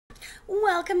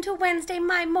Welcome to Wednesday,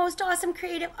 my most awesome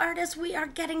creative artist. We are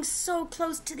getting so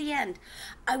close to the end.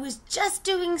 I was just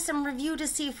doing some review to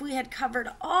see if we had covered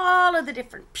all of the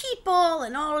different people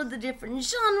and all of the different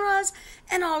genres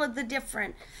and all of the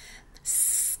different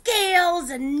scales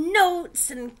and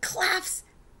notes and clefs.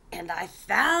 And I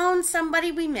found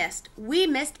somebody we missed. We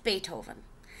missed Beethoven.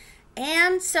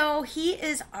 And so he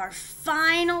is our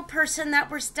final person that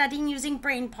we're studying using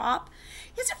BrainPop.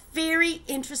 He has a very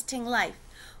interesting life.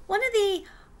 One of the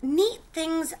neat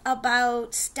things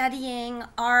about studying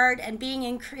art and being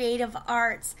in creative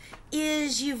arts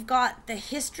is you've got the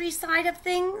history side of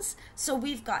things. So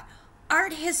we've got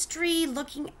art history,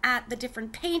 looking at the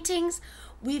different paintings.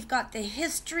 We've got the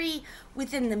history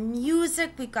within the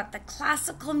music. We've got the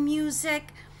classical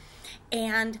music.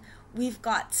 And we've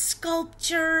got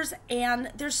sculptures.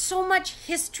 And there's so much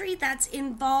history that's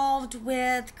involved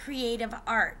with creative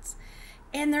arts.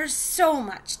 And there's so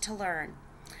much to learn.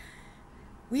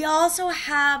 We also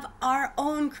have our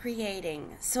own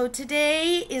creating. So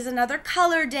today is another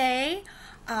color day.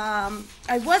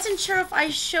 I wasn't sure if I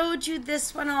showed you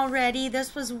this one already.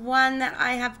 This was one that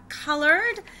I have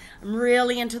colored. I'm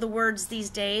really into the words these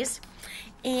days.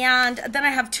 And then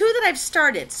I have two that I've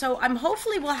started. So I'm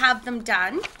hopefully will have them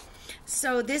done.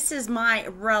 So this is my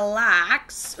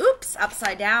relax. Oops,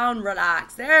 upside down,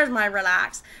 relax. There's my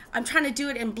relax. I'm trying to do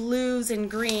it in blues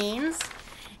and greens.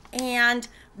 And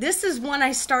this is one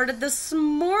I started this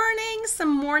morning,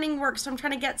 some morning work. So I'm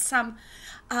trying to get some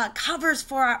covers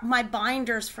for my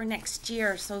binders for next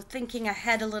year. So thinking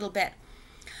ahead a little bit.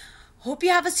 Hope you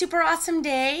have a super awesome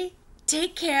day.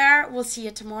 Take care. We'll see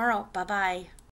you tomorrow. Bye-bye.